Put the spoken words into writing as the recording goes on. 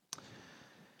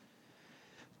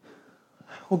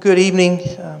Well, good evening.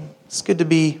 It's good to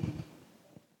be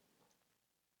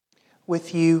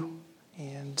with you.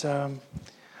 And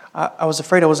I was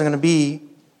afraid I wasn't going to be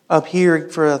up here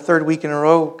for a third week in a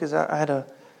row because I had a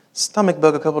stomach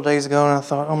bug a couple of days ago, and I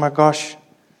thought, oh my gosh,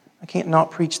 I can't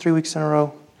not preach 3 weeks in a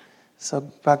row. So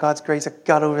by God's grace, I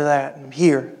got over that, and I'm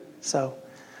here. So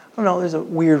I don't know, there's a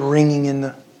weird ringing in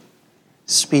the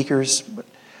speakers.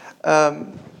 But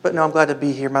no, I'm glad to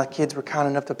be here. My kids were kind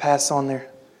enough to pass on their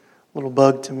little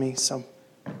bug to me.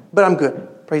 But I'm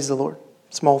good. Praise the Lord.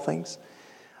 Small things.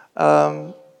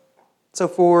 So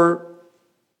for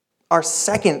our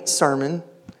second sermon,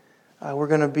 we're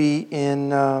going to be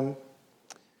in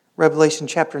Revelation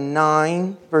chapter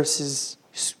 9,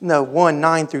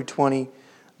 9 through 20.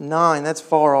 9, that's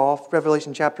far off.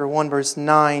 Revelation chapter 1, verse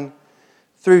 9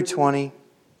 through 20.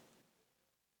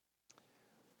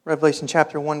 Revelation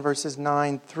chapter 1, verses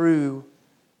 9 through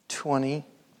 20.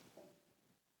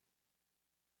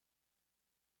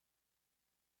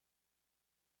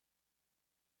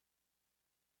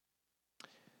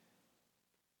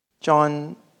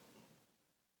 John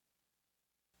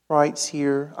writes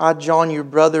here, I, John, your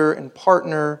brother and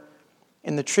partner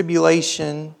in the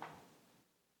tribulation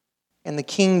and the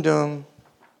kingdom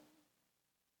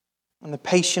and the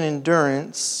patient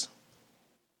endurance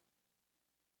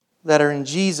that are in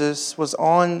Jesus, was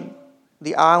on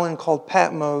the island called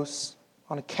Patmos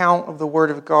on account of the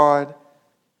Word of God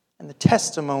and the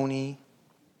testimony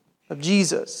of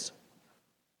Jesus.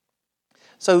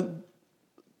 So,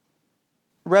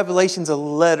 Revelation's a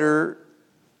letter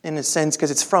in a sense because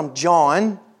it's from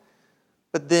John,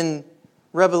 but then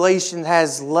Revelation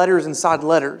has letters inside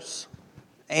letters.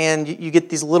 And you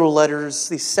get these little letters,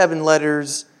 these 7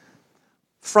 letters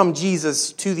from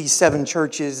Jesus to these 7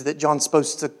 churches that John's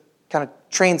supposed to kind of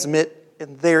transmit,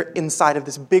 and they're inside of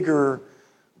this bigger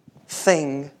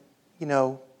thing,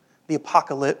 the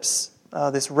apocalypse,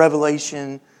 this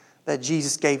revelation that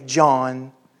Jesus gave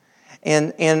John.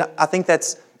 And I think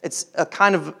it's a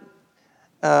kind of,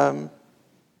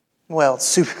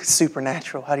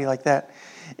 supernatural. How do you like that?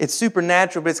 It's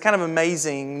supernatural, but it's kind of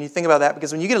amazing when you think about that,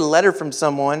 because when you get a letter from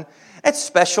someone, it's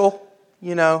special,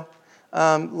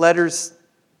 Letters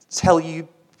tell you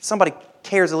somebody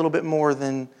cares a little bit more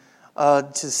than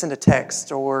to send a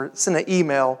text or send an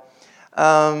email.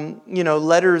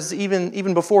 Letters,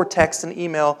 even before text and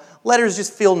email, letters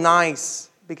just feel nice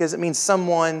because it means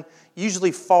someone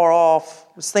usually far off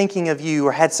was thinking of you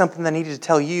or had something they needed to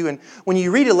tell you. And when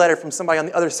you read a letter from somebody on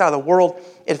the other side of the world,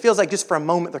 it feels like just for a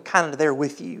moment they're kind of there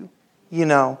with you.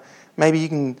 Maybe you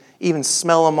can even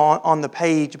smell them on the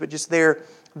page, but just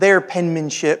their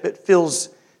penmanship, it feels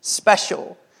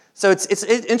special. So it's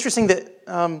interesting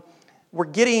that we're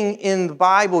getting in the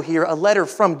Bible here a letter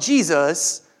from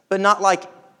Jesus, but not like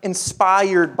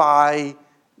inspired by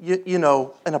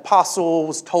an apostle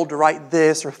was told to write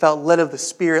this or felt led of the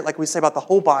Spirit, like we say about the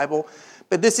whole Bible.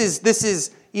 But this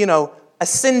is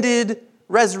ascended,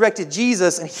 resurrected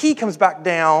Jesus, and he comes back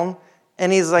down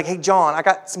and he's like, hey, John, I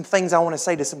got some things I want to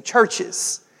say to some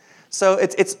churches. So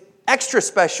it's extra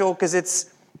special because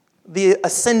it's the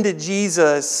ascended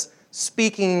Jesus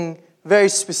speaking very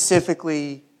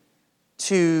specifically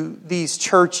to these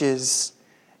churches,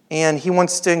 and he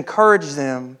wants to encourage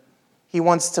them. He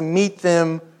wants to meet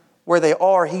them where they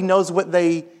are. He knows what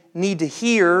they need to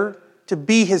hear to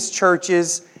be his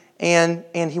churches, and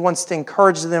he wants to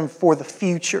encourage them for the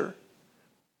future.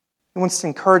 He wants to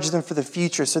encourage them for the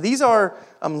future. So these are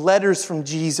letters from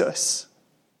Jesus.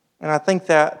 And I think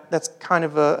that's kind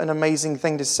of an amazing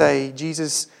thing to say.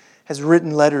 Jesus has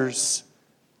written letters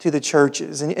to the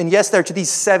churches. And yes, they're to these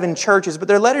 7 churches, but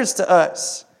they're letters to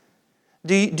us.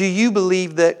 Do you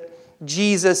believe that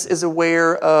Jesus is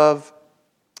aware of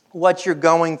what you're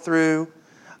going through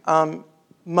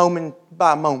moment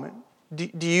by moment?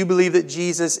 Do you believe that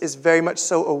Jesus is very much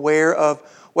so aware of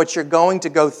what you're going to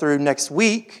go through next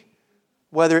week,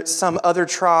 whether it's some other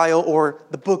trial or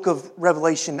the book of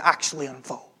Revelation actually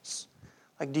unfolds?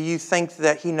 Like, do you think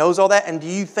that he knows all that? And do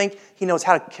you think he knows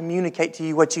how to communicate to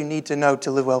you what you need to know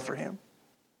to live well for him?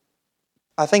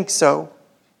 I think so.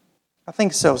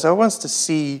 So I want us to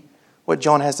see what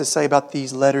John has to say about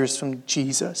these letters from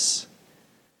Jesus.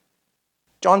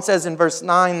 John says in verse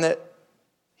 9 that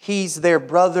he's their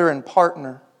brother and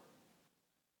partner.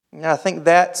 And I think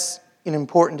that's an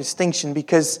important distinction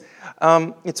because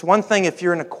it's one thing if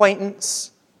you're an acquaintance.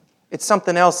 It's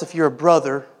something else if you're a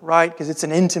brother, right? Because it's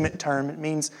an intimate term. It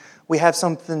means we have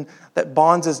something that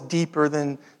bonds us deeper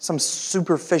than some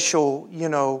superficial,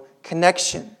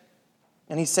 connection.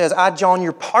 And he says, I, John,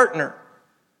 your partner.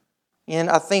 And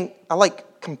I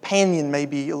like companion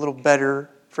maybe a little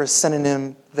better for a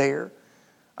synonym there.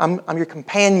 I'm your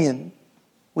companion.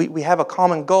 We have a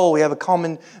common goal. We have a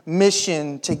common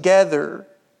mission together.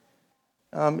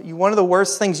 One of the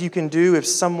worst things you can do if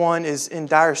someone is in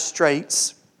dire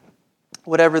straits,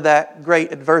 whatever that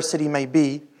great adversity may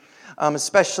be,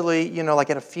 especially, like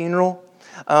at a funeral,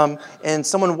 and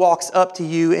someone walks up to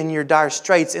you in your dire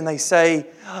straits and they say,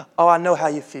 "Oh, I know how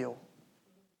you feel."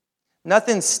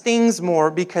 Nothing stings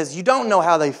more because you don't know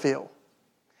how they feel.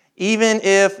 Even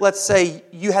if, let's say,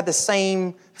 you had the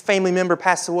same family member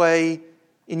pass away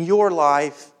in your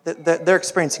life that they're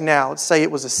experiencing now. Let's say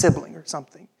it was a sibling or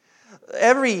something.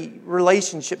 Every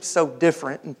relationship's so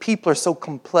different and people are so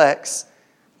complex.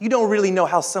 You don't really know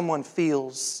how someone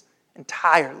feels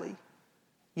entirely.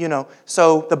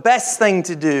 So the best thing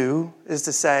to do is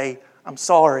to say, "I'm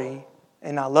sorry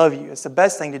and I love you." It's the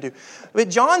best thing to do. But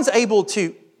John's able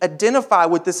to identify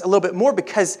with this a little bit more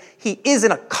because he is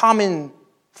in a common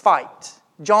fight.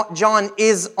 John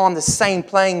is on the same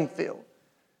playing field.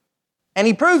 And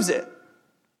he proves it.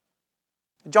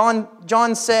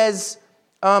 John says,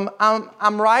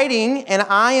 I'm writing, and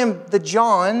I am the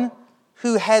John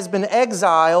who has been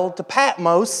exiled to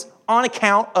Patmos on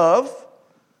account of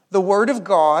the Word of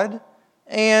God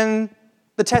and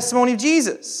the testimony of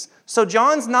Jesus. So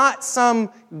John's not some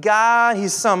guy,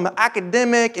 he's some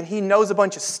academic, and he knows a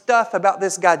bunch of stuff about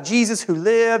this guy Jesus who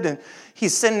lived, and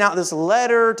he's sending out this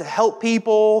letter to help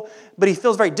people, but he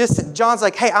feels very distant. John's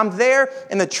like, "Hey, I'm there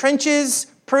in the trenches,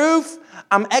 proof.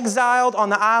 I'm exiled on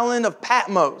the island of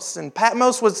Patmos." And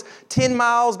Patmos was 10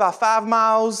 miles by 5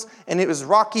 miles, and it was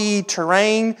rocky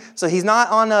terrain. So he's not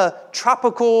on a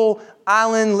tropical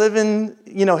island living,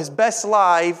 his best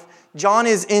life. John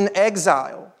is in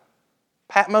exile.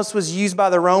 Patmos was used by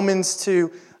the Romans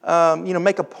to,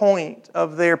 make a point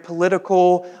of their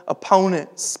political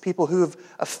opponents, people who have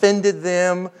offended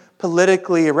them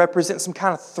politically or represent some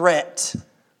kind of threat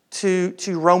to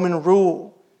Roman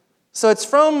rule. So it's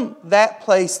from that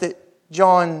place that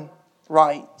John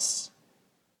writes.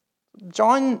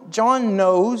 John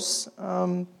knows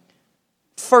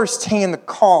firsthand the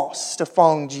cost of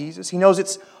following Jesus. He knows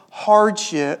its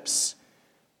hardships,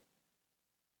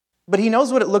 but he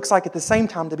knows what it looks like at the same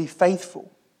time to be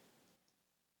faithful.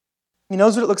 He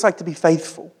knows what it looks like to be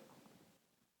faithful.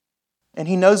 And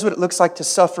he knows what it looks like to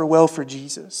suffer well for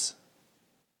Jesus.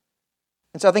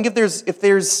 And so I think if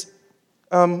there's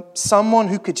someone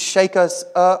who could shake us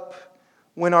up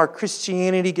when our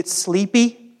Christianity gets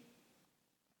sleepy,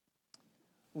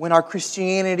 when our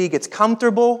Christianity gets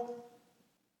comfortable,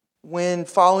 when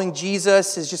following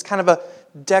Jesus is just kind of a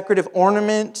decorative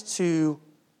ornament to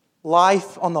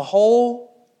life on the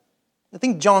whole, I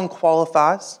think John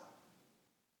qualifies.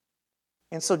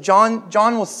 And so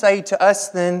John will say to us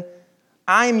then,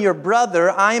 "I am your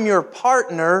brother, I am your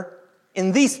partner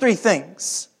in these three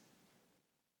things."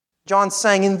 John's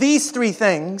saying, in these three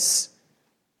things,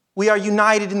 we are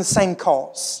united in the same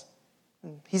cause.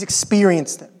 He's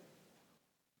experienced them.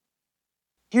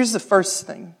 Here's the first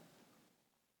thing.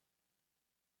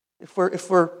 If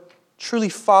we're truly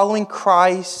following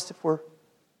Christ, if we're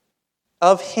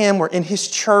of Him, we're in His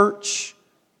church,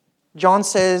 John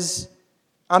says,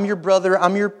 "I'm your brother,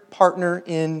 I'm your partner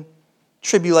in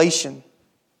tribulation."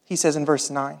 He says in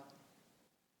verse 9.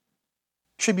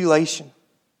 Tribulation.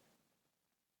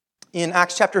 In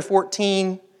Acts chapter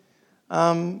 14,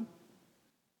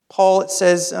 Paul, it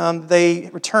says, they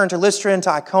returned to Lystra and to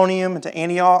Iconium and to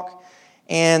Antioch,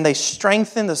 and they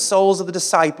strengthened the souls of the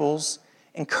disciples,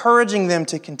 encouraging them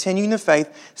to continue in the faith,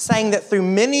 saying that through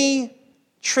many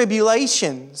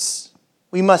tribulations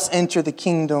we must enter the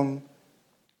kingdom.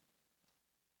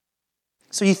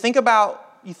 So you think about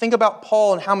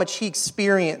Paul and how much he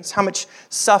experienced, how much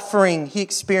suffering he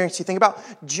experienced. You think about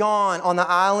John on the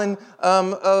island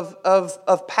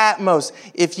of Patmos.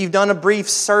 If you've done a brief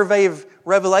survey of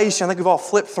Revelation, I think we've all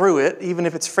flipped through it, even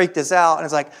if it's freaked us out. And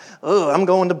it's like, oh, I'm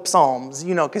going to Psalms,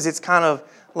 because it's kind of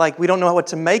like we don't know what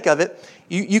to make of it.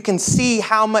 You can see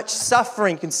how much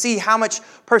suffering, you can see how much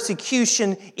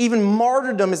persecution, even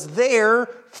martyrdom is there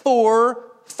for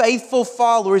faithful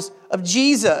followers of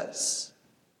Jesus.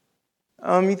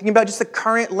 You think about just the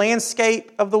current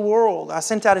landscape of the world. I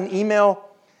sent out an email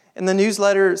in the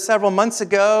newsletter several months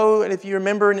ago, and if you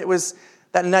remember, and it was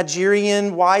that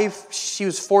Nigerian wife, she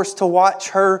was forced to watch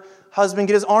her husband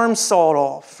get his arm sawed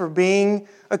off for being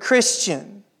a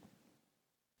Christian.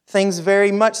 Things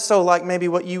very much so like maybe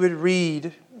what you would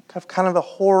read, kind of a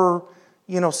horror,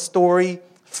 story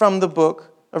from the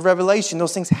book of Revelation.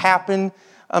 Those things happen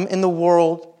in the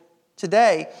world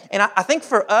today. And I think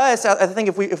for us, I think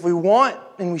if we want,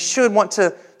 and we should want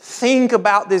to think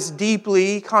about this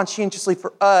deeply, conscientiously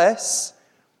for us,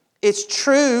 it's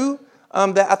true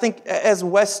that I think as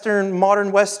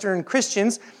modern Western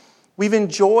Christians, we've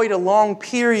enjoyed a long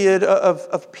period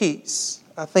of peace.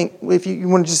 I think if you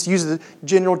want to just use the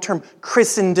general term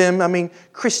Christendom, I mean,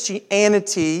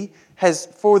 Christianity has,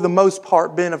 for the most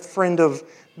part, been a friend of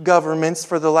governments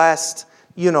for the last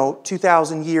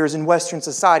 2,000 years in Western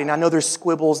society. And I know there's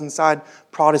squibbles inside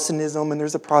Protestantism and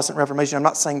there's the Protestant Reformation. I'm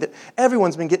not saying that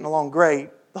everyone's been getting along great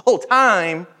the whole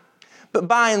time. But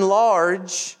by and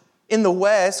large, in the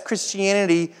West,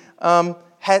 Christianity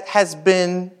has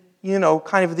been,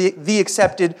 kind of the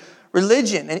accepted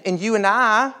religion. And you and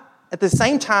I, at the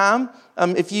same time,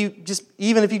 if you just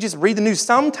read the news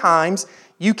sometimes,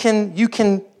 you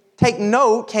can take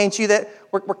note, can't you, that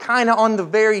we're kind of on the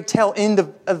very tail end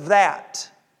of that,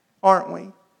 aren't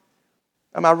we?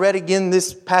 I read again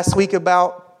this past week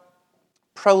about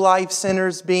pro-life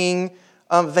centers being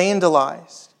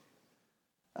vandalized.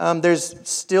 There's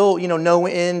still, no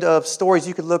end of stories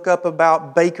you could look up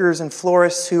about bakers and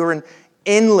florists who are in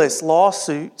endless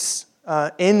lawsuits,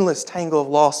 endless tangle of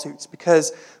lawsuits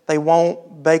because they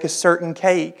won't bake a certain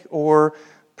cake or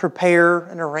prepare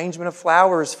an arrangement of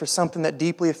flowers for something that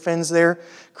deeply offends their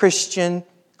Christian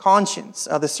conscience.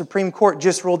 The Supreme Court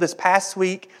just ruled this past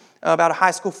week about a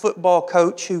high school football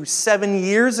coach who 7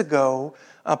 years ago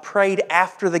prayed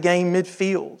after the game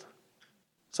midfield.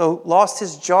 So lost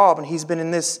his job, and he's been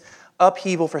in this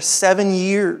upheaval for 7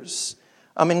 years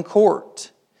in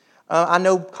court. I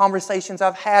know conversations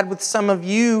I've had with some of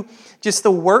you, just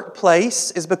the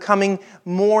workplace is becoming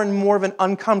more and more of an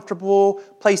uncomfortable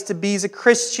place to be as a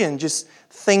Christian. Just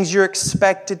things you're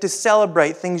expected to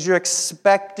celebrate, things you're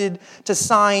expected to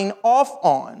sign off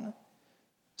on.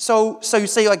 So you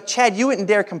say, like, Chad, you wouldn't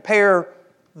dare compare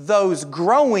those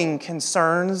growing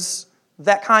concerns,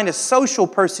 that kind of social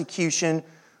persecution,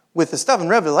 with the stuff in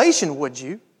Revelation, would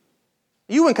you?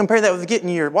 You wouldn't compare that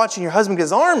with watching your husband get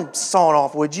his arm sawn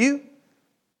off, would you?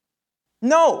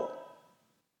 No.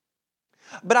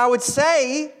 But I would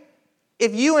say,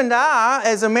 if you and I,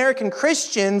 as American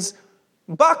Christians,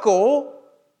 buckle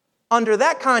under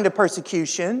that kind of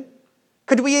persecution,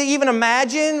 could we even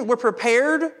imagine we're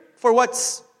prepared for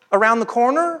what's around the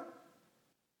corner?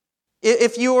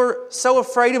 If you're so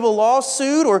afraid of a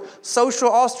lawsuit or social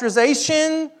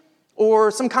ostracization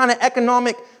or some kind of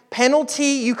economic penalty,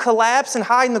 you collapse and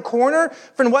hide in the corner.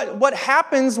 Friend, what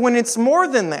happens when it's more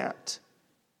than that?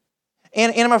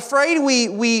 And I'm afraid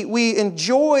we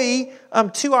enjoy,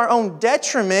 to our own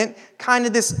detriment, kind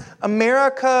of this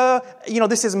America,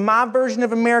 this is my version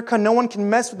of America. No one can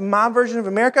mess with my version of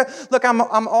America. Look, I'm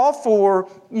all for,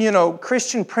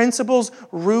 Christian principles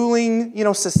ruling,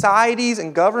 societies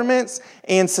and governments.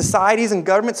 And societies and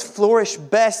governments flourish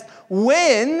best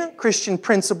when Christian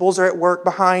principles are at work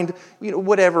behind,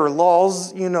 whatever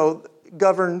laws,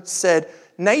 govern said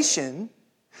nation.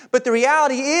 But the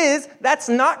reality is that's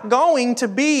not going to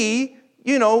be,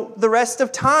 the rest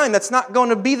of time. That's not going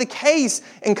to be the case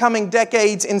in coming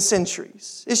decades and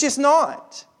centuries. It's just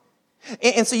not.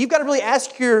 And so you've got to really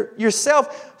ask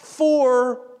yourself,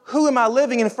 for who am I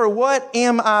living and for what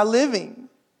am I living?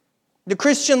 The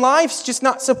Christian life's just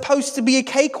not supposed to be a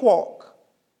cakewalk.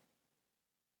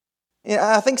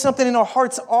 I think something in our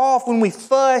heart's off when we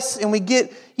fuss and we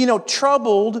get,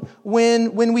 troubled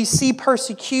when we see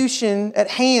persecution at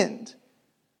hand.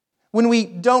 When we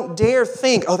don't dare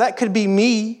think, oh, that could be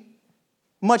me.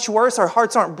 Much worse, our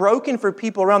hearts aren't broken for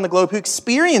people around the globe who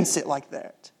experience it like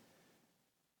that.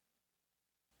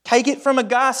 Take it from a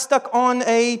guy stuck on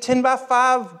a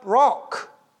 10-by-5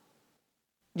 rock.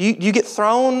 You get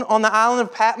thrown on the island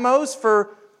of Patmos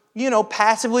for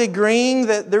passively agreeing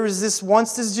that there was this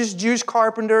just Jewish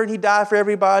carpenter and he died for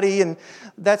everybody and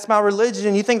that's my religion.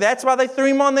 And you think that's why they threw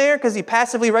him on there? Because he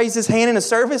passively raised his hand in a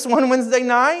service one Wednesday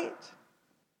night?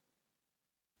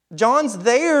 John's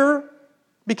there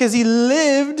because he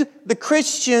lived the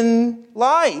Christian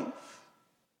life.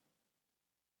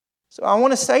 So I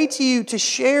want to say to you, to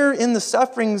share in the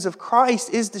sufferings of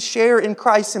Christ is to share in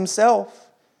Christ himself.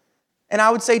 And I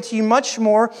would say to you much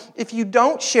more, if you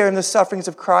don't share in the sufferings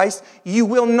of Christ, you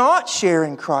will not share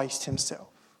in Christ himself.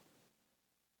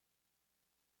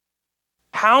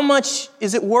 How much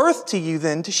is it worth to you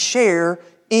then to share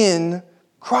in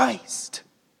Christ?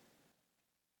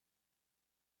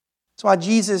 That's why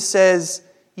Jesus says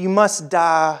you must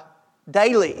die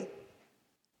daily.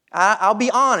 I'll be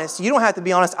honest. You don't have to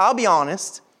be honest. I'll be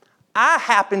honest. I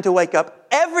happen to wake up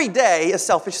every day a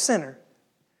selfish sinner.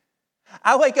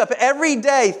 I wake up every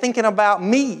day thinking about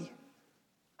me.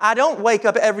 I don't wake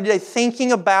up every day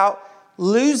thinking about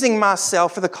losing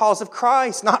myself for the cause of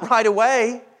Christ. Not right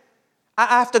away. I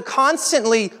have to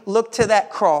constantly look to that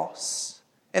cross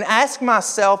and ask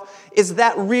myself, is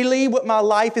that really what my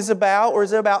life is about, or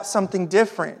is it about something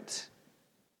different?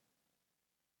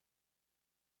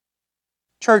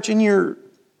 Church, in your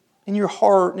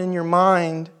heart and in your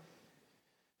mind,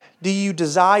 do you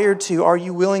desire to, are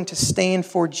you willing to stand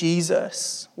for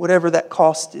Jesus, whatever that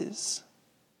cost is?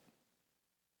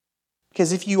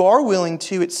 Because if you are willing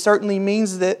to, it certainly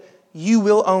means that you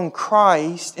will own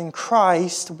Christ and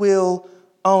Christ will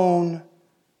own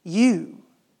you.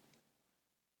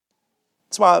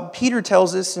 That's why Peter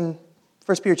tells us in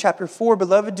 1 Peter chapter 4,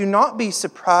 Beloved, do not be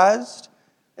surprised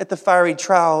at the fiery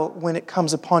trial when it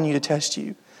comes upon you to test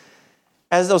you,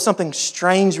 as though something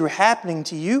strange were happening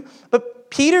to you.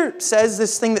 But Peter says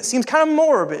this thing that seems kind of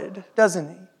morbid, doesn't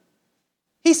he?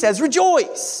 He says,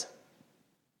 rejoice.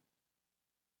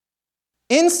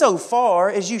 Insofar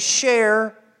as you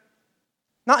share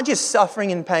not just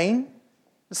suffering and pain.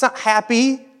 It's not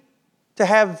happy to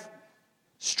have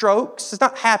strokes. It's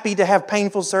not happy to have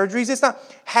painful surgeries. It's not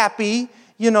happy,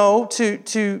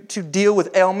 to deal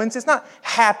with ailments. It's not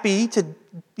happy to,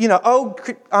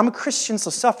 I'm a Christian, so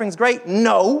suffering's great.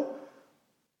 No.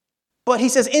 But he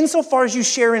says, insofar as you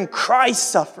share in Christ's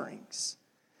sufferings.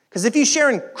 Because if you share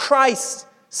in Christ's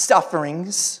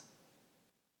sufferings,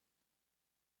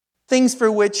 things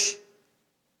for which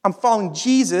I'm following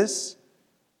Jesus,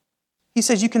 he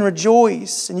says you can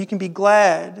rejoice and you can be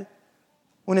glad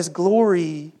when His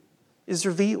glory is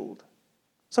revealed.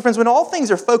 So friends, when all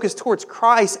things are focused towards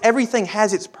Christ, everything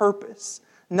has its purpose.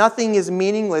 Nothing is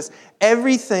meaningless.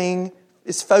 Everything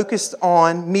is focused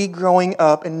on me growing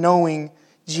up and knowing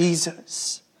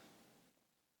Jesus.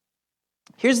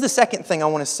 Here's the second thing I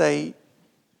want to say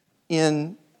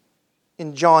in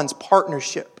John's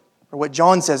partnership, or what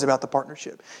John says about the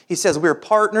partnership. He says we're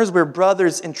partners, we're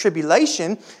brothers in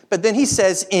tribulation, but then he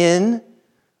says in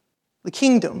the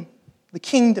kingdom. The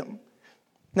kingdom.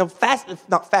 Now,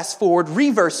 fast forward,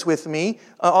 reverse with me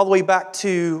all the way back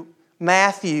to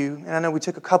Matthew. And I know we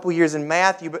took a couple years in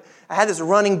Matthew, but I had this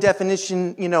running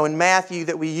definition, in Matthew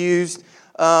that we used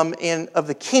of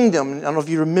the kingdom. I don't know if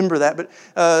you remember that, but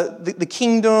the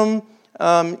kingdom,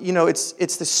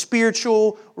 it's the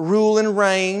spiritual rule and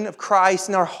reign of Christ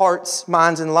in our hearts,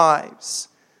 minds, and lives.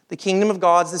 The kingdom of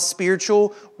God is the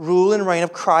spiritual rule and reign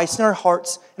of Christ in our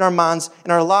hearts, in our minds,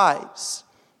 and our lives.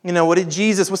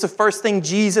 What's the first thing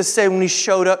Jesus said when He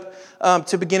showed up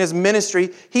to begin His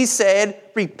ministry? He said,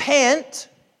 repent,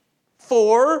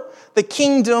 for the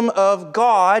kingdom of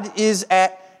God is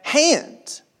at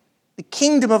hand. The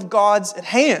kingdom of God's at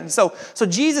hand. So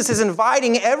Jesus is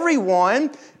inviting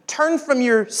everyone, turn from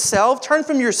yourself, turn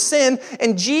from your sin,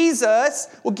 and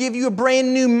Jesus will give you a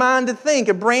brand new mind to think,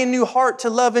 a brand new heart to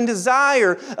love and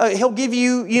desire. He'll give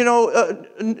you,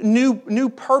 a new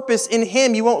purpose in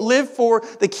Him. You won't live for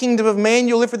the kingdom of man,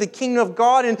 you'll live for the kingdom of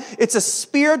God, and it's a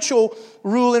spiritual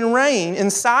rule and reign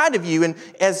inside of you. And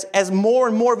as more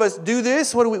and more of us do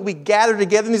this, we gather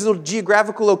together in these little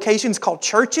geographical locations called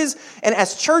churches, and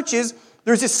as churches,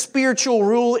 there's this spiritual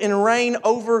rule and reign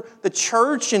over the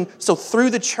church. And so through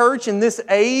the church in this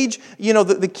age,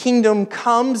 the kingdom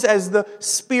comes as the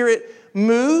Spirit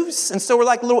moves. And so we're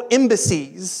like little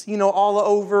embassies, all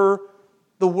over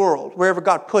the world, wherever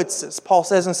God puts us. Paul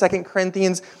says in 2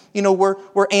 Corinthians,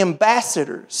 we're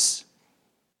ambassadors.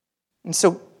 And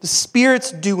so the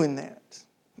Spirit's doing that.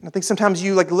 And I think sometimes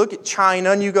you look at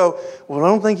China and you go, well, I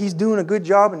don't think He's doing a good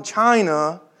job in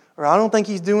China. Or I don't think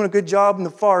He's doing a good job in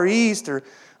the Far East. Or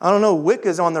I don't know,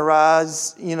 Wicca's on the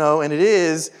rise, and it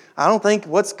is. I don't think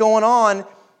what's going on.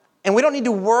 And we don't need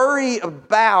to worry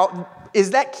about,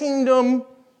 is that kingdom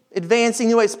advancing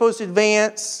the way it's supposed to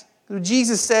advance?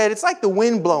 Jesus said, it's like the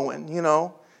wind blowing,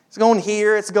 It's going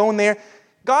here, it's going there.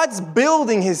 God's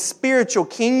building His spiritual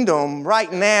kingdom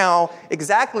right now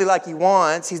exactly like He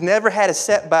wants. He's never had a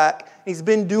setback. He's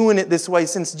been doing it this way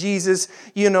since Jesus,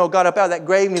 got up out of that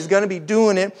grave, and He's going to be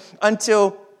doing it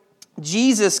until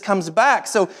Jesus comes back.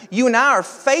 So you and I are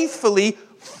faithfully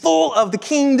full of the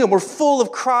kingdom. We're full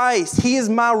of Christ. He is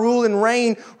my rule and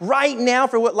reign right now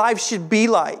for what life should be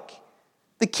like.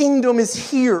 The kingdom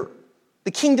is here.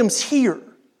 The kingdom's here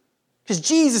because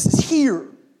Jesus is here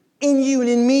in you and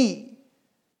in me.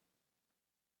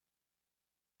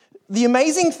 The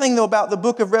amazing thing, though, about the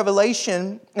book of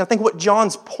Revelation, and I think what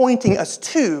John's pointing us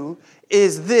to,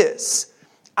 is this.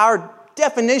 Our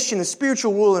definition of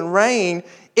spiritual rule and reign,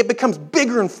 it becomes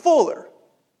bigger and fuller.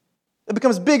 It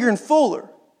becomes bigger and fuller.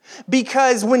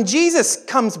 Because when Jesus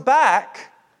comes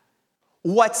back,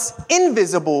 what's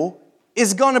invisible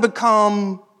is going to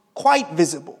become quite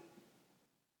visible.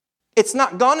 It's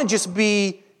not going to just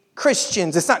be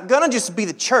Christians. It's not going to just be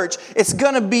the church. It's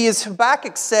going to be, as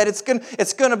Habakkuk said, it's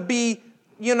going to be,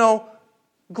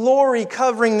 glory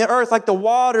covering the earth like the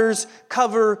waters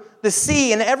cover the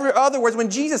sea. In other words, when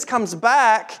Jesus comes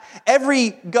back, every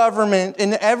government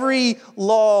and every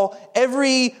law,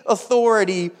 every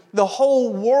authority, the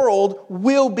whole world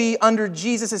will be under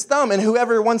Jesus' thumb. And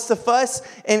whoever wants to fuss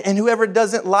and whoever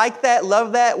doesn't like that,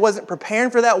 love that, wasn't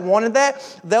preparing for that, wanted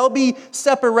that, they'll be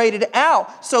separated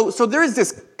out. So there's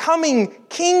this coming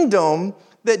kingdom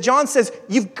that John says,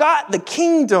 you've got the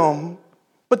kingdom.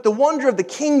 But the wonder of the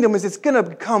kingdom is it's going to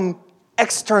become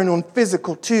external and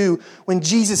physical too when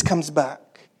Jesus comes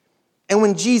back. And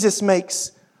when Jesus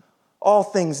makes all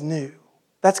things new.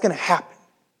 That's going to happen.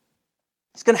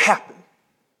 It's going to happen.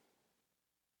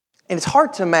 And it's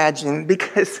hard to imagine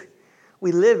because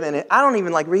we live in it. I don't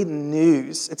even like reading the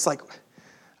news. It's like,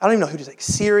 I don't even know who to take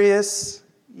serious.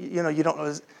 You don't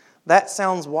know. That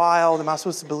sounds wild. Am I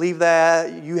supposed to believe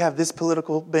that? You have this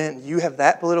political bent. You have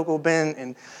that political bent.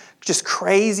 And just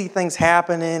crazy things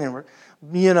happening, and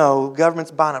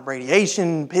government's buying up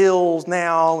radiation pills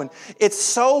now, and it's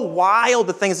so wild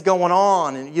the things going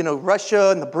on, and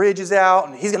Russia and the bridge is out,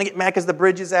 and he's going to get mad because the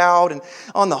bridge is out, and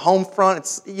on the home front,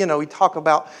 it's we talk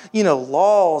about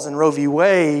laws and Roe v.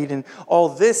 Wade and all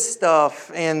this stuff,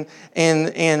 and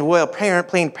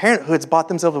Planned Parenthood's bought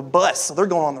themselves a bus, so they're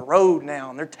going on the road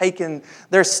now, and they're taking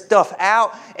their stuff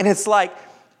out, and it's like,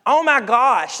 oh my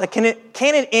gosh, like can it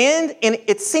end? And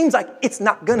it seems like it's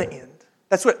not going to end.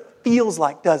 That's what it feels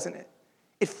like, doesn't it?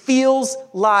 It feels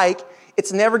like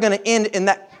it's never going to end, and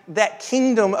that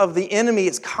kingdom of the enemy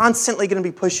is constantly going to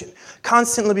be pushing,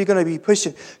 constantly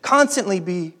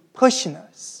be pushing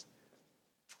us.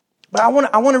 But I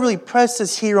want to really press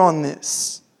us here on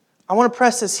this.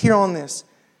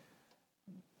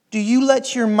 Do you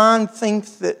let your mind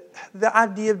think that the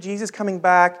idea of Jesus coming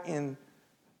back and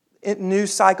new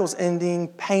cycles ending,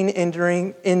 pain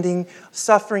ending,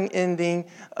 suffering ending,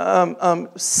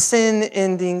 sin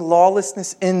ending,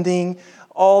 lawlessness ending,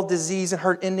 all disease and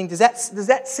hurt ending. Does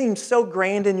that seem so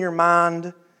grand in your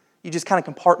mind, you just kind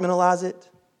of compartmentalize it?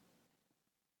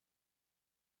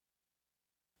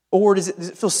 Or does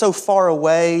it feel so far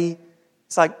away,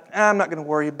 it's like, I'm not going to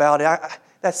worry about it.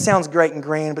 That sounds great and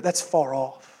grand, but that's far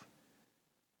off.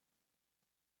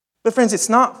 But friends, it's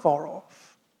not far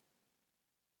off.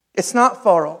 It's not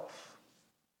far off.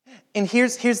 And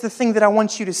here's the thing that I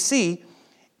want you to see.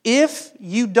 If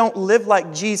you don't live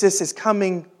like Jesus is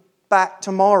coming back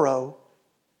tomorrow,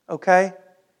 okay,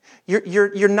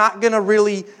 you're not going to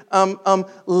really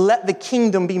let the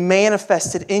kingdom be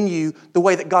manifested in you the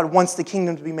way that God wants the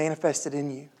kingdom to be manifested in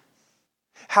you.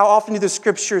 How often do the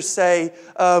scriptures say,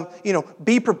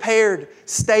 be prepared,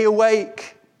 stay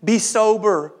awake, be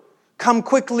sober, come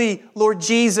quickly, Lord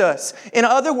Jesus. In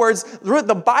other words,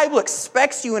 the Bible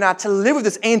expects you and I to live with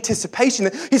this anticipation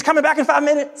that He's coming back in 5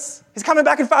 minutes. He's coming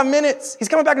back in 5 minutes. He's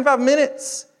coming back in 5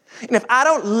 minutes. And if I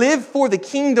don't live for the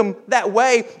kingdom that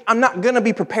way, I'm not going to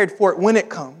be prepared for it when it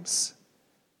comes.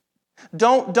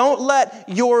 Don't let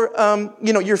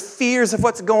your fears of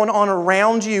what's going on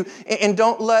around you, and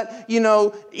don't let,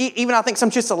 even I think some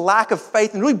just a lack of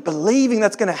faith and really believing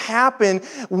that's going to happen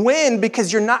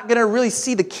because you're not going to really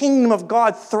see the kingdom of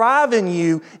God thrive in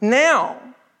you now.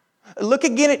 Look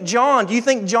again at John. Do you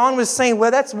think John was saying,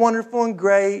 well, that's wonderful and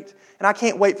great, and I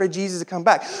can't wait for Jesus to come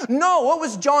back? No, what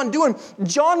was John doing?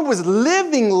 John was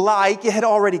living like it had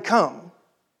already come.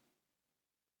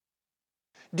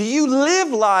 Do you live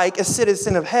like a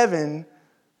citizen of heaven,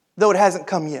 though it hasn't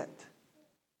come yet?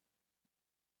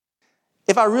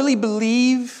 If I really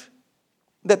believe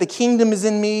that the kingdom is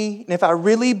in me, and if I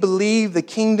really believe the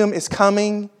kingdom is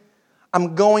coming,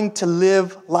 I'm going to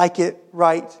live like it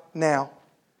right now.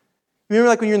 Remember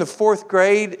like when you're in the 4th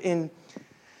grade and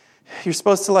you're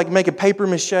supposed to like make a paper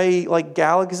mache like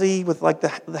galaxy with like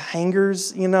the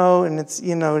hangers, and it's,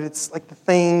 it's like the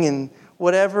thing and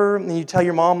whatever, and you tell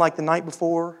your mom like the night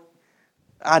before,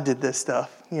 I did this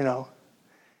stuff,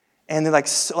 And they're like,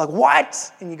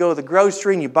 what? And you go to the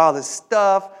grocery and you buy this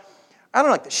stuff. I don't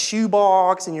know, like the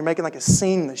shoebox, and you're making like a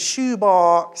scene in the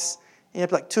shoebox. And you're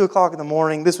up like 2 o'clock in the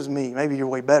morning. This was me. Maybe you're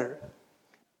way better.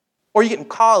 Or you get in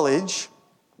college,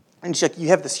 and you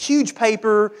have this huge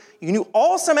paper. You knew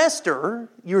all semester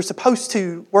you were supposed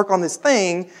to work on this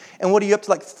thing. And what are you up to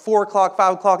like 4 o'clock,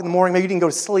 5 o'clock in the morning? Maybe you didn't go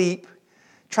to sleep,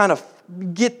 trying to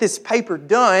get this paper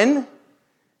done,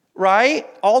 right?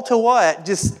 All to what?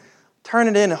 Just turn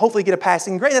it in and hopefully get a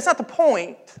passing grade. That's not the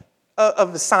point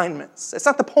of assignments. That's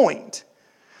not the point.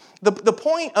 The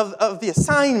point of the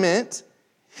assignment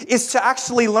is to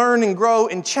actually learn and grow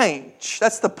and change.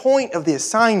 That's the point of the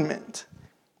assignment.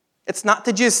 It's not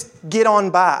to just get on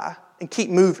by and keep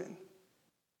moving.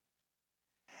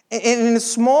 And in a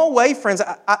small way, friends,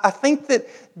 I think that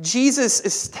Jesus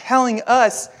is telling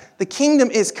us the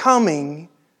kingdom is coming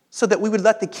so that we would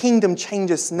let the kingdom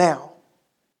change us now.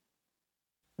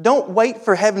 Don't wait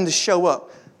for heaven to show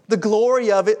up. The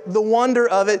glory of it, the wonder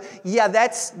of it, yeah,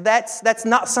 that's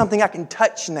not something I can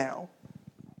touch now.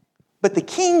 But the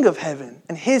King of heaven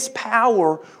and His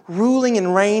power ruling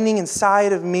and reigning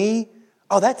inside of me,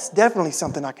 oh, that's definitely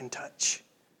something I can touch.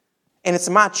 And it's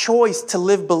my choice to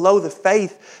live below the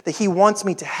faith that He wants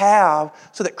me to have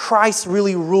so that Christ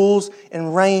really rules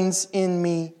and reigns in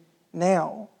me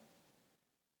now.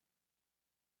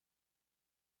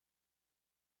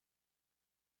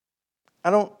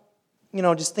 I don't,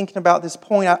 just thinking about this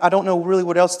point, I don't know really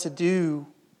what else to do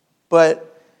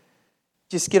but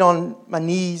just get on my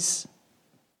knees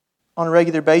on a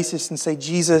regular basis and say,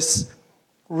 Jesus,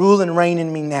 rule and reign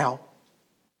in me now.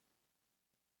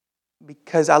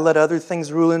 Because I let other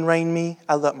things rule and reign me.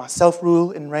 I let myself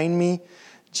rule and reign me.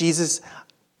 Jesus,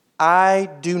 I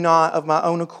do not of my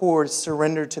own accord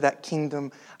surrender to that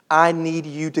kingdom. I need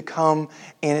you to come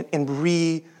and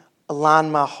realign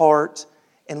my heart.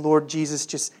 And Lord Jesus,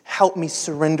 just help me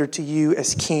surrender to you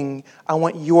as King. I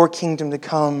want your kingdom to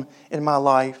come in my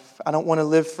life. I don't want to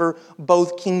live for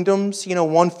both kingdoms.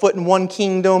 One foot in one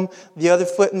kingdom, the other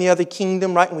foot in the other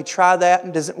kingdom, right? And we try that and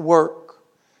it doesn't work.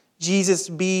 Jesus,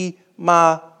 be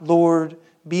my Lord,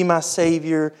 be my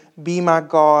Savior, be my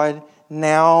God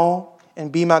now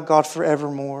and be my God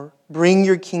forevermore. Bring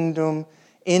your kingdom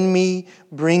in me,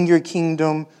 bring your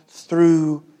kingdom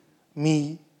through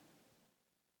me.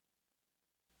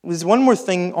 There's one more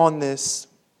thing on this.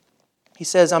 He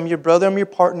says, I'm your brother, I'm your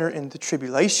partner in the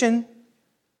tribulation,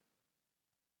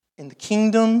 in the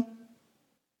kingdom,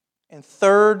 and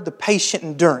third, the patient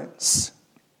endurance.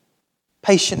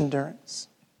 Patient endurance.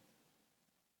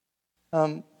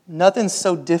 Nothing's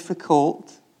so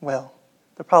difficult, well,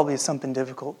 there probably is something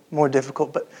more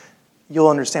difficult, but you'll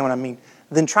understand what I mean,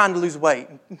 than trying to lose weight.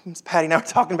 Patty and I were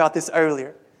talking about this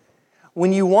earlier.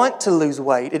 When you want to lose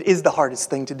weight, it is the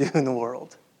hardest thing to do in the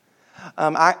world.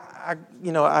 I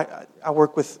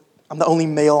work with, I'm the only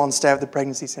male on staff at the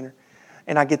pregnancy center,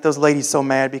 and I get those ladies so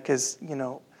mad because,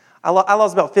 I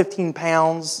lost about 15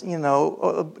 pounds,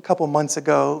 a couple months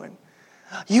ago, and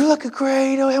you look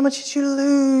great. Oh, how much did you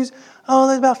lose? Oh,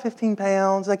 that's about 15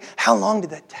 pounds. Like, how long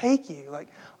did that take you? Like,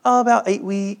 oh, about 8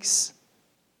 weeks.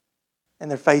 And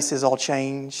their faces all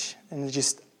change, and they're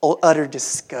just utter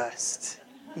disgust,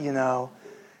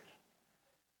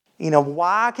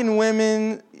 why can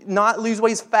women not lose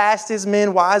weight as fast as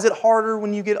men? Why is it harder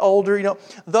when you get older?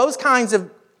 Those kinds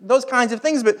of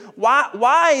things. But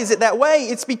why is it that way?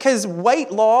 It's because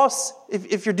weight loss,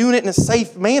 if you're doing it in a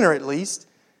safe manner at least,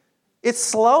 it's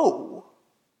slow.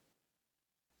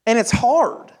 And it's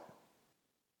hard.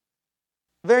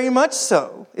 Very much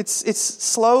so. It's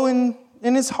slow and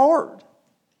it's hard.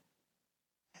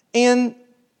 And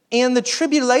the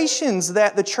tribulations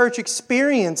that the church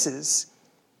experiences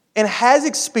and has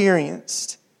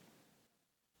experienced,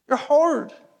 they're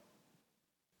hard.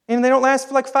 And they don't last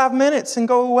for like 5 minutes and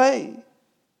go away.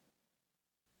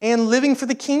 And living for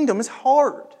the kingdom is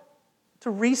hard. To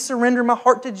resurrender my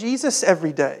heart to Jesus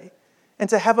every day. And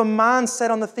to have a mind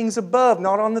set on the things above,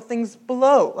 not on the things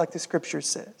below, like the scripture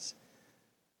says.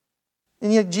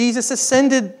 And yet Jesus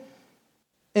ascended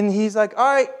and He's like,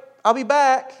 all right, I'll be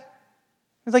back.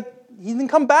 He's like, He didn't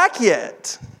come back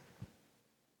yet.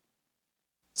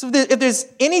 So if there's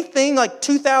anything like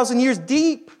 2,000 years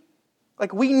deep,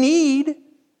 like we need,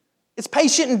 it's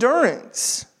patient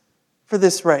endurance for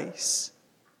this race.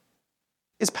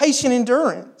 It's patient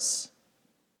endurance.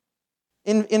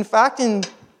 In fact, in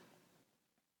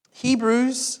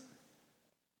Hebrews,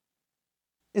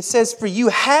 it says, for you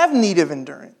have need of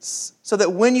endurance, so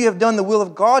that when you have done the will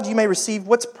of God, you may receive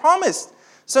what's promised.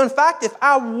 So in fact, if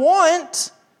I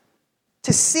want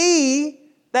to see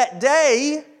that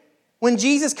day when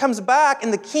Jesus comes back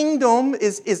and the kingdom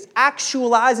is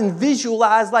actualized and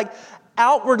visualized like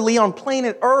outwardly on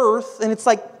planet Earth, and it's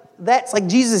like, that's like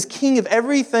Jesus is king of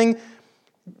everything.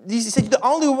 He said the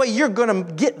only way you're going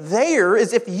to get there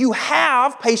is if you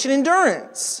have patient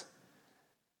endurance.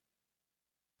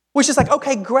 Which is like,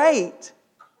 okay, great.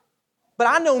 But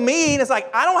I know me, and it's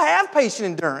like, I don't have patient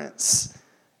endurance.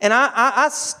 And I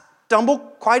stumble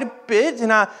quite a bit,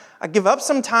 and I give up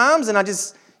sometimes, and I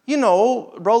just,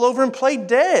 roll over and play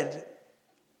dead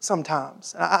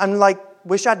sometimes. I'm like,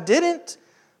 wish I didn't.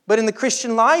 But in the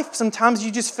Christian life, sometimes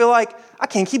you just feel like, I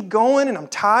can't keep going, and I'm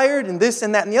tired, and this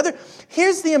and that and the other.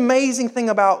 Here's the amazing thing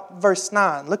about verse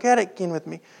 9. Look at it again with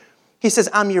me. He says,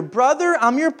 I'm your brother,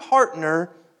 I'm your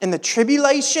partner in the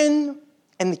tribulation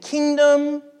and the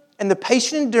kingdom and the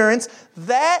patient endurance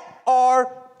that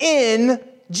are in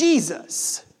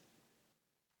Jesus.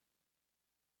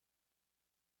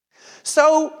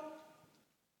 So,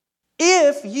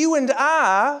 if you and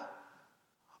I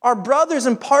are brothers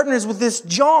and partners with this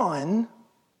John,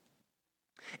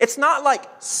 it's not like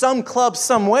some club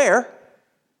somewhere.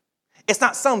 It's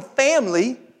not some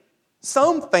family.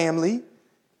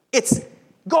 It's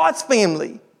God's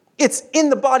family. It's in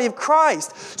the body of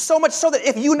Christ. So much so that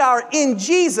if you and I are in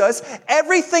Jesus,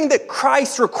 everything that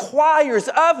Christ requires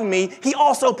of me, He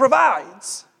also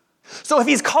provides. So if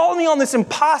He's calling me on this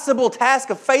impossible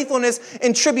task of faithfulness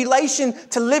and tribulation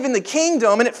to live in the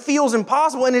kingdom, and it feels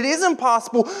impossible, and it is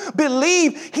impossible,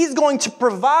 believe He's going to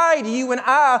provide you and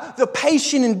I the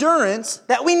patient endurance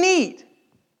that we need.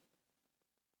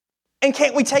 And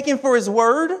can't we take Him for His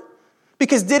word?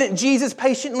 Because didn't Jesus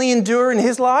patiently endure in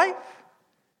His life?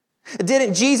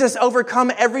 Didn't Jesus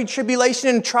overcome every tribulation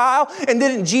and trial? And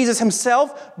didn't Jesus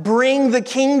Himself bring the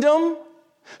kingdom?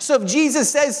 So if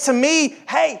Jesus says to me,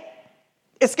 hey,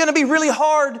 it's going to be really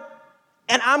hard,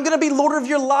 and I'm going to be Lord of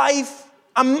your life,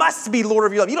 I must be Lord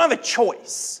of your life. You don't have a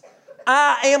choice.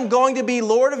 I am going to be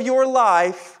Lord of your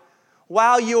life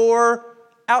while you're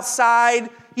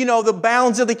outside, the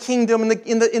bounds of the kingdom,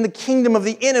 in the kingdom of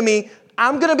the enemy.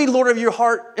 I'm going to be Lord of your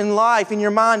heart and life, in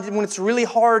your mind, when it's really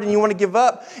hard and you want to give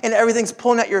up and everything's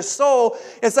pulling at your soul.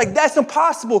 It's like, that's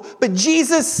impossible. But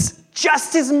Jesus,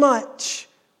 just as much,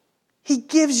 He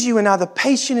gives you and I the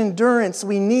patient endurance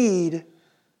we need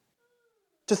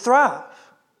to thrive.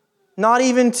 Not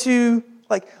even to,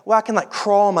 I can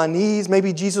crawl on my knees.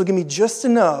 Maybe Jesus will give me just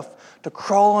enough to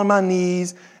crawl on my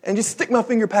knees and just stick my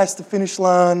finger past the finish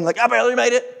line. I barely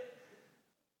made it.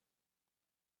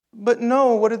 But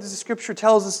no, what does the Scripture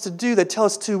tells us to do? They tell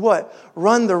us to what?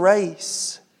 Run the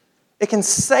race. It can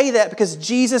say that because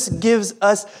Jesus gives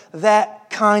us that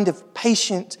kind of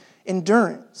patient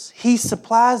endurance. He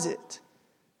supplies it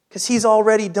because He's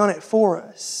already done it for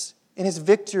us in His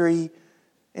victory,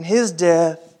 in His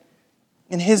death,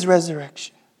 in His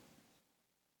resurrection.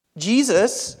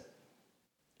 Jesus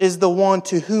is the one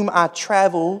to whom I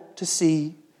travel to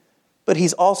see, but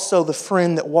He's also the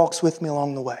friend that walks with me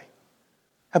along the way.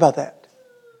 How about that?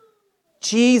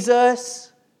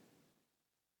 Jesus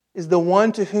is the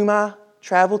one to whom I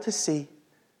travel to see,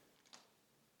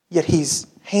 yet He's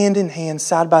hand in hand,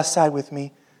 side by side with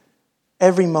me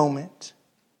every moment,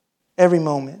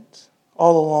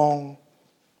 all along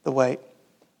the way.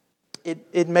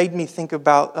 It made me think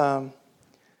about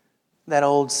that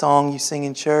old song you sing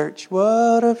in church,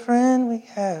 "What a friend we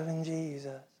have in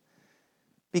Jesus."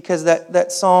 Because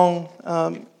that song,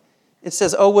 it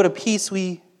says, "Oh, what a peace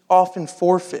we often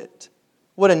forfeit.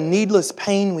 What a needless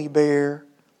pain we bear.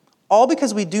 All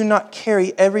because we do not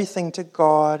carry everything to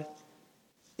God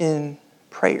in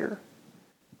prayer."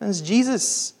 And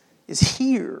Jesus is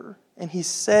here, and He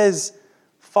says,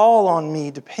 fall on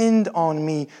me, depend on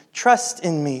me, trust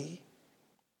in me.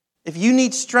 If you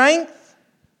need strength,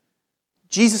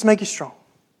 Jesus make you strong.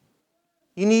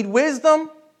 You need wisdom,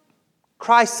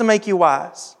 Christ to make you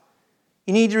wise.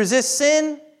 You need to resist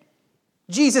sin,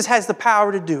 Jesus has the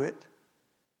power to do it.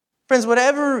 Friends,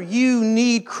 whatever you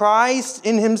need, Christ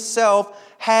in Himself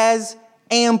has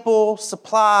ample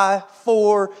supply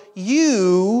for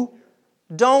you.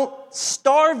 Don't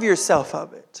starve yourself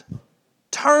of it.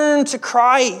 Turn to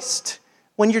Christ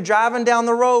when you're driving down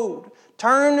the road.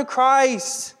 Turn to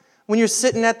Christ when you're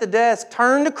sitting at the desk.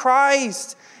 Turn to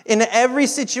Christ in every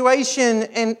situation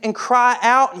and cry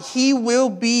out. He will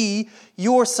be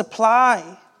your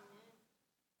supply.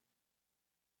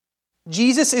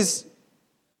 Jesus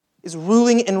is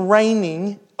ruling and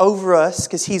reigning over us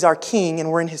because He's our King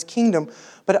and we're in His kingdom.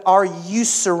 But are you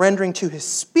surrendering to His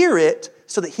Spirit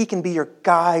so that He can be your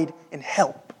guide and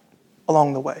help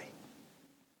along the way?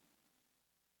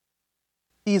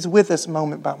 He is with us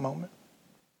moment by moment.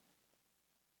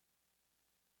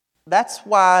 That's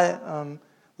why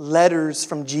letters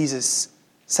from Jesus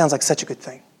sounds like such a good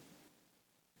thing.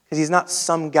 Because He's not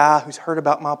some guy who's heard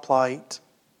about my plight.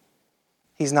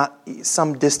 He's not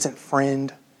some distant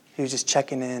friend who's just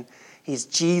checking in. He's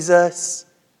Jesus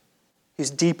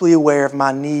who's deeply aware of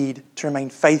my need to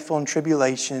remain faithful in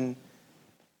tribulation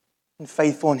and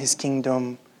faithful in His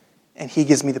kingdom. And He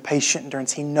gives me the patient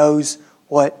endurance. He knows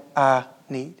what I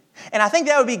need. And I think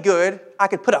that would be good. I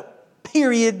could put a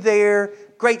period there.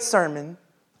 Great sermon.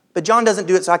 But John doesn't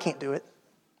do it, so I can't do it.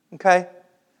 Okay?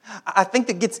 I think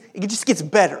it just gets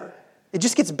better. It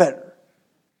just gets better.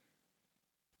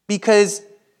 Because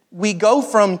we go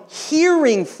from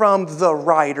hearing from the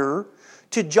writer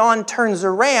to John turns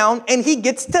around and he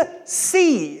gets to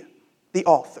see the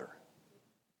author.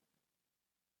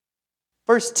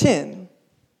 Verse 10,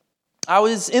 I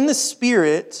was in the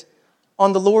Spirit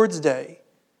on the Lord's day,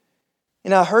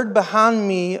 and I heard behind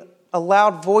me a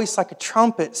loud voice like a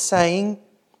trumpet saying,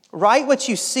 write what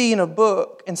you see in a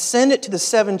book and send it to the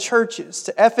 7 churches,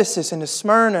 to Ephesus and to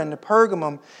Smyrna and to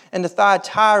Pergamum and to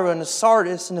Thyatira and to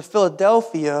Sardis and to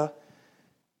Philadelphia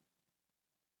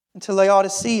and to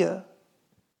Laodicea.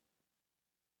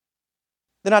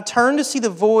 Then I turned to see the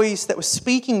voice that was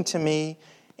speaking to me,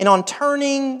 and on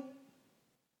turning,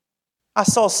 I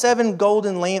saw 7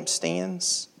 golden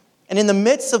lampstands, and in the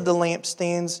midst of the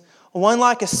lampstands, one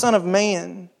like a son of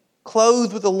man,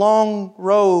 clothed with a long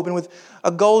robe and with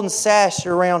a golden sash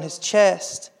around his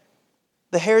chest.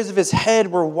 The hairs of his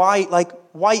head were white, like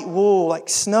white wool, like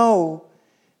snow.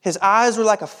 His eyes were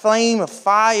like a flame of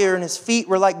fire, and his feet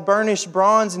were like burnished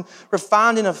bronze and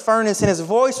refined in a furnace, and his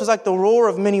voice was like the roar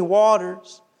of many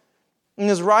waters. In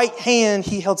his right hand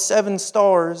he held 7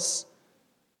 stars.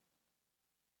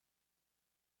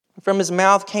 From his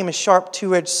mouth came a sharp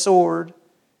 2-edged sword,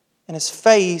 and his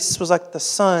face was like the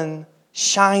sun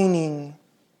shining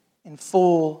in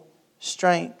full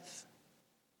strength.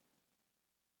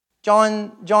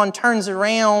 John turns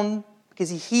around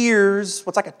because he hears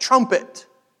what's like a trumpet.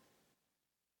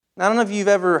 Now, I don't know if you've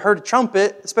ever heard a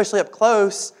trumpet, especially up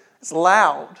close. It's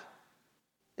loud.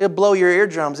 It'll blow your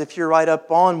eardrums if you're right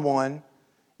up on one.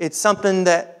 It's something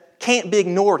that can't be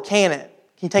ignored, can it?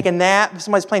 Can you take a nap if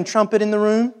somebody's playing trumpet in the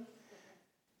room?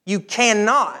 You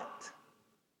cannot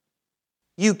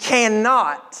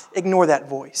ignore that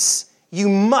voice. You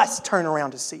must turn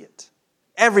around to see it.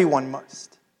 Everyone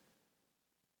must.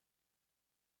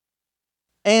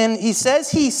 And he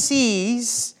says he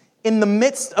sees in the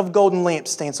midst of golden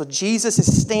lampstands. So Jesus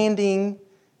is standing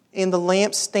in the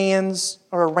lampstands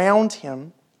or around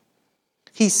him.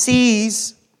 He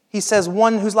sees, he says,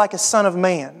 one who's like a son of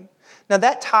man. Now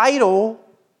that title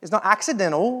is not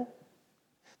accidental.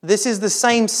 This is the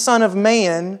same Son of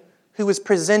Man who was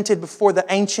presented before the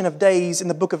Ancient of Days in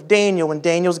the book of Daniel, and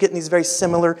Daniel's getting these very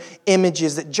similar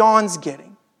images that John's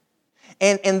getting.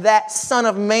 And that Son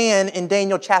of Man in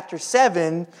Daniel chapter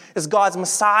 7 is God's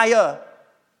Messiah,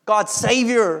 God's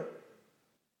Savior.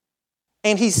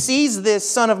 And he sees this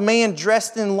Son of Man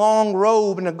dressed in long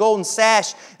robe and a golden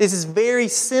sash. This is very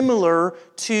similar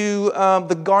to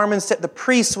the garments that the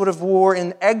priests would have wore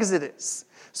in Exodus.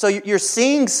 So you're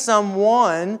seeing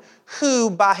someone who,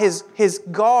 by his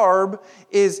garb,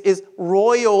 is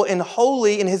royal and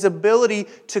holy in his ability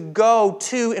to go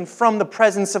to and from the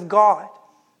presence of God.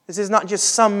 This is not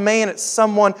just some man, it's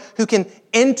someone who can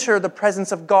enter the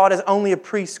presence of God as only a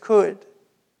priest could.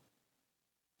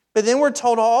 But then we're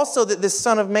told also that this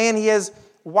Son of Man, he has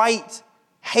white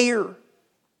hair.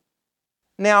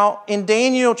 Now, in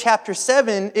Daniel chapter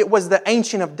 7, it was the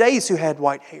Ancient of Days who had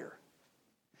white hair.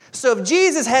 So if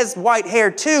Jesus has white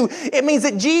hair too, it means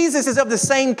that Jesus is of the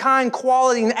same kind,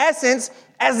 quality, and essence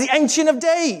as the Ancient of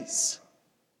Days.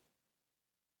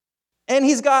 And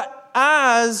he's got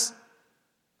eyes,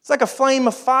 it's like a flame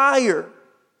of fire.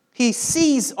 He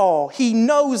sees all. He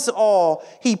knows all.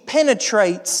 He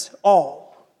penetrates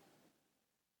all.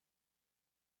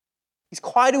 He's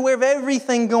quite aware of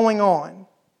everything going on.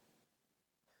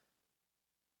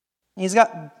 He's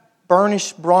got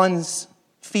burnished bronze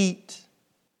feet.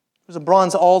 There's a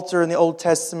bronze altar in the Old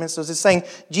Testament. So it's saying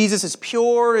Jesus is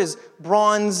pure, is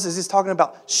bronze. Is this talking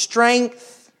about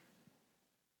strength?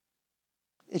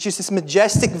 It's just this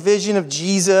majestic vision of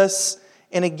Jesus.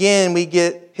 And again, we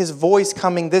get his voice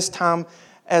coming this time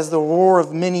as the roar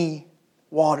of many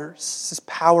waters. It's this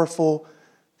powerful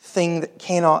thing that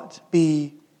cannot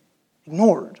be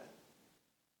ignored.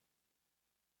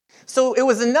 So it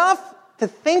was enough to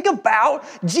think about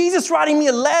Jesus writing me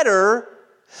a letter.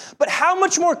 But how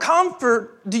much more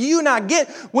comfort do you and I get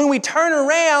when we turn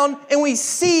around and we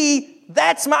see,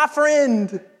 that's my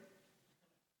friend.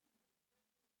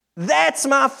 That's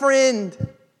my friend.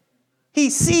 He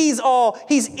sees all.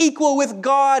 He's equal with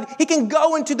God. He can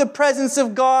go into the presence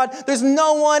of God. There's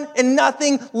no one and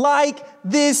nothing like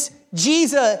this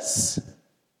Jesus.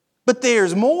 But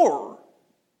there's more.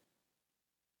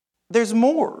 There's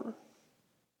more.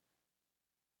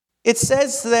 It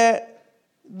says that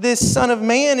this Son of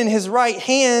Man in his right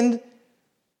hand,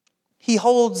 he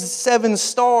holds 7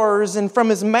 stars, and from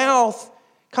his mouth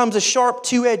comes a sharp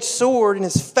 2-edged sword, and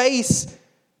his face,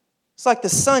 it's like the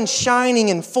sun shining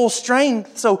in full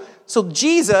strength. So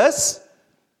Jesus,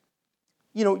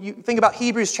 You think about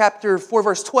Hebrews chapter 4,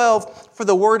 verse 12, for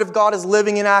the word of God is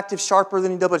living and active, sharper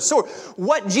than a double-edged sword.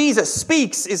 What Jesus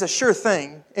speaks is a sure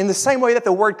thing. In the same way that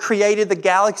the word created the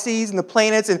galaxies and the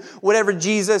planets and whatever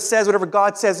Jesus says, whatever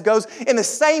God says goes, in the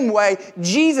same way,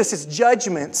 Jesus'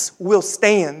 judgments will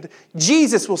stand.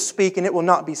 Jesus will speak and it will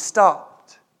not be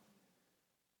stopped.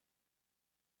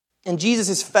 And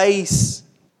Jesus' face,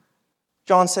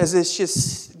 John says, it's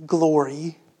just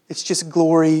glory. It's just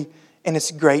glory and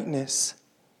it's greatness.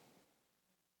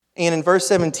 And in verse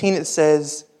 17 it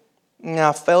says,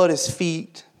 "Now I fell at his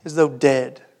feet as though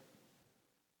dead."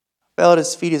 Fell at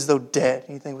his feet as though dead.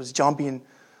 And you think, was John being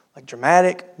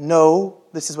dramatic? No.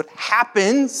 This is what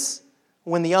happens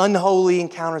when the unholy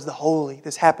encounters the holy.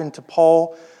 This happened to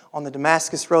Paul on the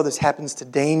Damascus Road. This happens to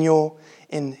Daniel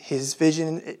in his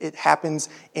vision. It happens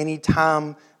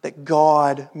anytime that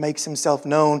God makes himself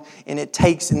known. And it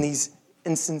takes, in these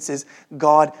instances,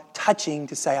 God touching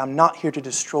to say, I'm not here to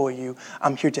destroy you.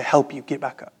 I'm here to help you get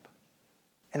back up.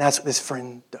 And that's what this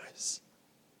friend does.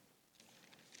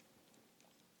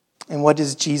 And what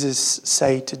does Jesus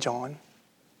say to John?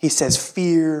 He says,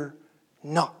 fear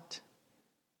not.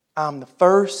 I'm the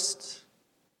first.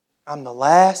 I'm the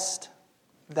last.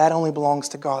 That only belongs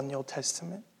to God in the Old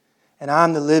Testament. And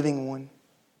I'm the living one.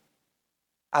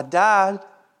 I died.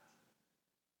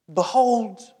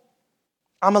 Behold,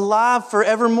 I'm alive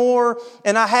forevermore,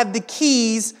 and I have the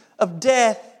keys of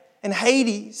death and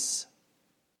Hades.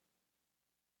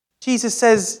 Jesus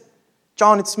says,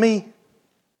 John, it's me.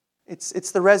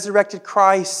 It's the resurrected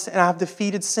Christ, and I've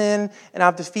defeated sin, and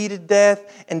I've defeated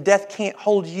death, and death can't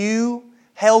hold you.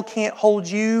 Hell can't hold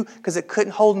you because it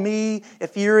couldn't hold me.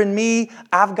 If you're in me,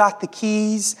 I've got the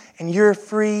keys, and you're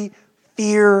free.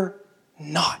 Fear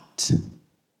not.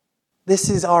 This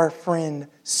is our friend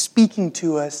speaking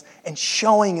to us and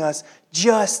showing us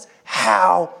just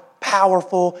how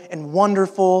powerful and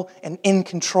wonderful and in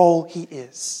control He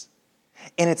is.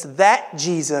 And it's that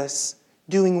Jesus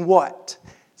doing what?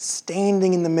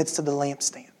 Standing in the midst of the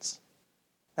lampstands.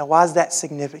 Now, why is that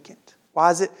significant?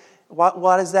 Why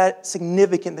is that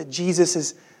significant that Jesus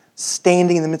is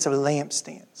standing in the midst of the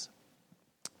lampstands?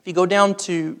 If you go down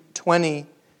to 20,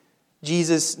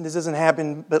 Jesus, this doesn't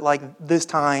happen but like this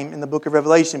time in the book of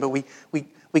Revelation, but we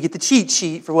get the cheat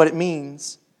sheet for what it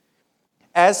means.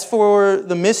 As for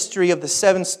the mystery of the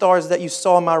 7 stars that you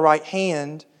saw in my right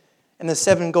hand and the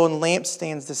 7 golden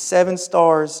lampstands, the 7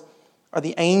 stars are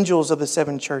the angels of the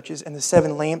 7 churches, and the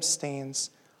 7 lampstands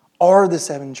are the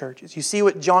 7 churches. You see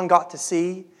what John got to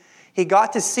see? He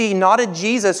got to see not a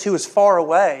Jesus who was far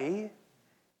away.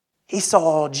 He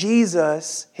saw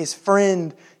Jesus, His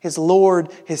friend, His Lord,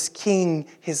 His King,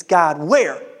 His God.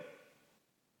 Where?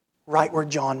 Right where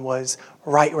John was,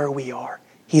 right where we are.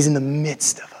 He's in the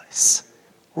midst of us,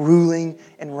 ruling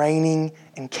and reigning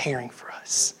and caring for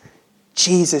us.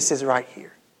 Jesus is right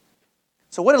here.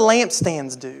 So what do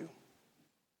lampstands do?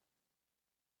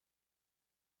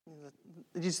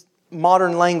 Just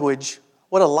modern language,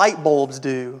 what do light bulbs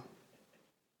do?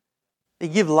 They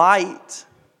give light.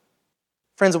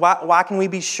 Friends, why can we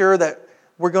be sure that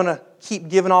we're going to keep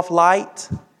giving off light?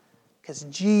 Because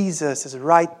Jesus is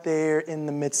right there in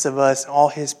the midst of us, all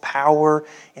His power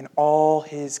and all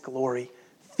His glory.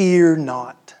 Fear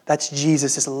not. That's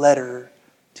Jesus' letter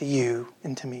to you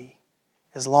and to me.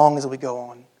 As long as we go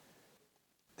on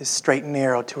this straight and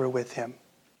narrow till we're with Him.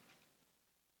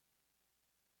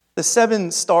 The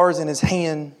 7 stars in His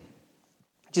hand,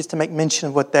 just to make mention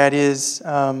of what that is.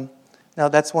 Now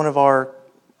that's one of our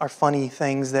funny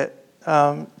things that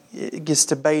it gets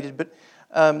debated. But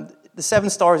the 7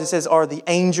 stars, it says, are the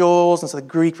angels. And so the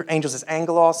Greek for angels is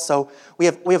angelos. So we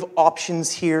have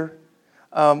options here.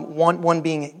 One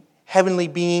being heavenly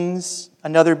beings,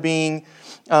 another being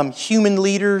human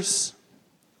leaders,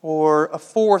 or a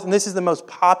fourth, and this is the most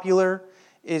popular,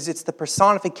 is it's the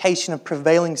personification of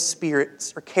prevailing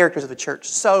spirits or characters of the church.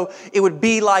 So it would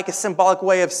be like a symbolic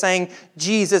way of saying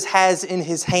Jesus has in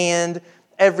His hand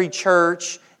every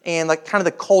church, and like kind of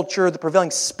the culture, the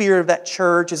prevailing spirit of that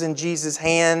church is in Jesus'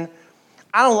 hand.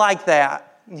 I don't like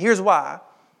that. And here's why.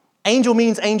 Angel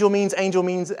means angel means angel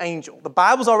means angel. The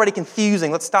Bible's already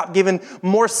confusing. Let's stop giving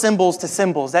more symbols to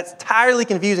symbols. That's entirely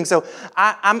confusing. So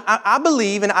I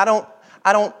believe, and I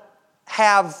don't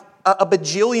have a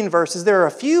bajillion verses. There are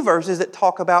a few verses that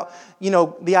talk about,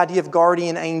 the idea of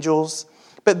guardian angels.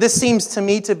 But this seems to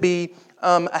me to be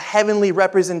a heavenly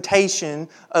representation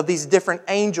of these different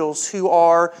angels who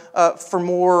are, for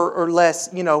more or less,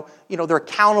 they're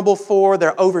accountable for,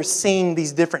 they're overseeing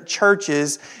these different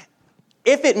churches.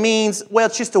 If it means, well,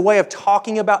 it's just a way of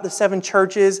talking about the 7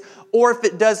 churches, or if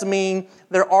it does mean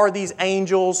there are these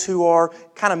angels who are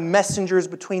kind of messengers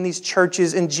between these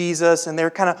churches and Jesus, and they're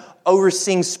kind of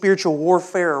overseeing spiritual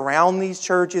warfare around these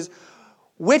churches,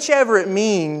 whichever it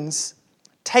means,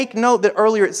 take note that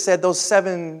earlier it said those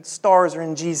 7 stars are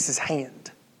in Jesus'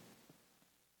 hand.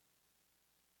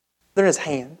 They're in His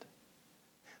hand.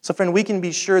 So friend, we can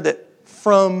be sure that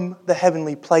from the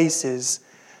heavenly places,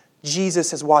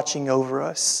 Jesus is watching over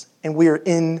us, and we are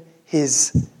in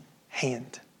His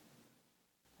hand.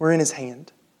 We're in His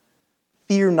hand.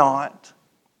 Fear not.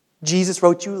 Jesus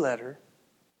wrote you a letter,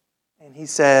 and He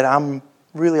said, I'm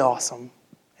really awesome,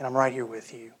 and I'm right here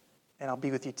with you, and I'll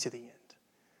be with you to the end.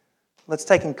 Let's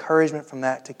take encouragement from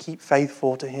that to keep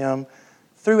faithful to Him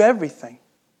through everything,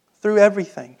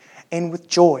 and with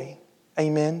joy.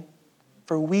 Amen.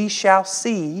 For we shall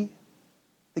see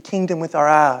the kingdom with our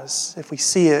eyes, if we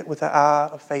see it with the eye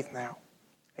of faith now.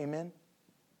 Amen.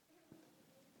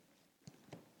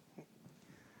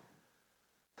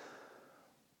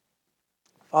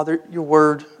 Father, Your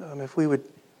Word, if we would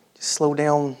just slow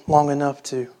down long enough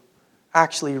to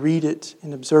actually read it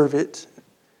and observe it,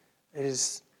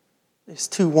 it's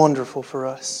too wonderful for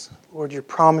us. Lord, Your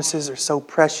promises are so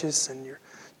precious, and Your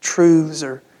truths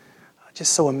are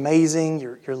just so amazing.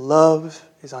 Your love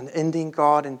is unending,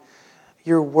 God, and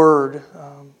Your Word,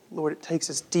 Lord, it takes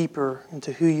us deeper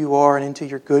into who You are and into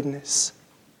Your goodness.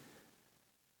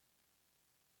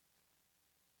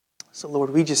 So,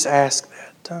 Lord, we just ask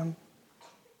that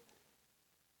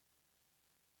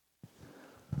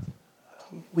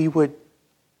we would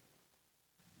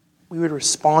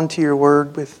respond to Your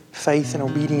Word with faith and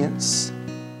obedience.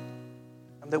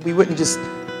 That we wouldn't just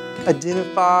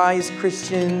identify as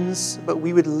Christians, but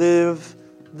we would live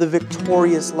the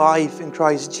victorious life in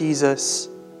Christ Jesus.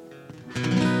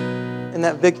 And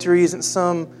that victory isn't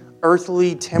some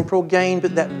earthly, temporal gain,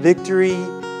 but that victory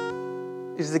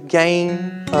is the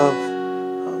gain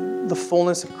of the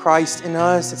fullness of Christ in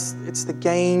us. It's the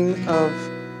gain of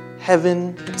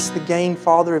heaven. It's the gain,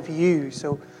 Father, of You.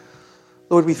 So,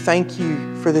 Lord, we thank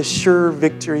You for this sure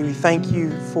victory. We thank You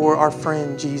for our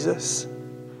friend Jesus.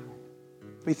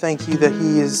 We thank You that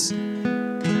He is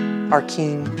our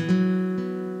King.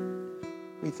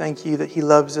 We thank You that He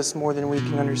loves us more than we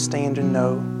can understand and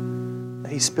know.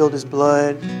 That He spilled His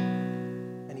blood,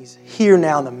 and He's here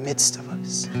now in the midst of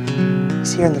us.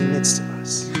 He's here in the midst of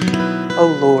us.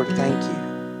 Oh Lord, thank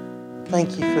You.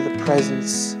 Thank You for the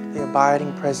presence, the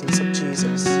abiding presence of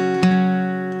Jesus.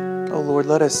 Oh Lord,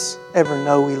 let us ever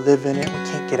know we live in it. We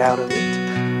can't get out of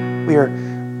it.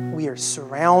 We are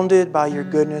surrounded by Your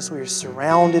goodness. We are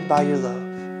surrounded by Your love.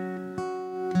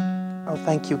 Oh,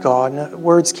 thank You, God. No,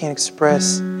 words can't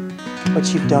express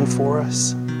what You've done for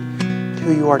us,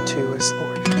 who You are to us,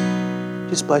 Lord.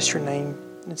 Just bless Your name.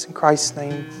 It's in Christ's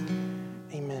name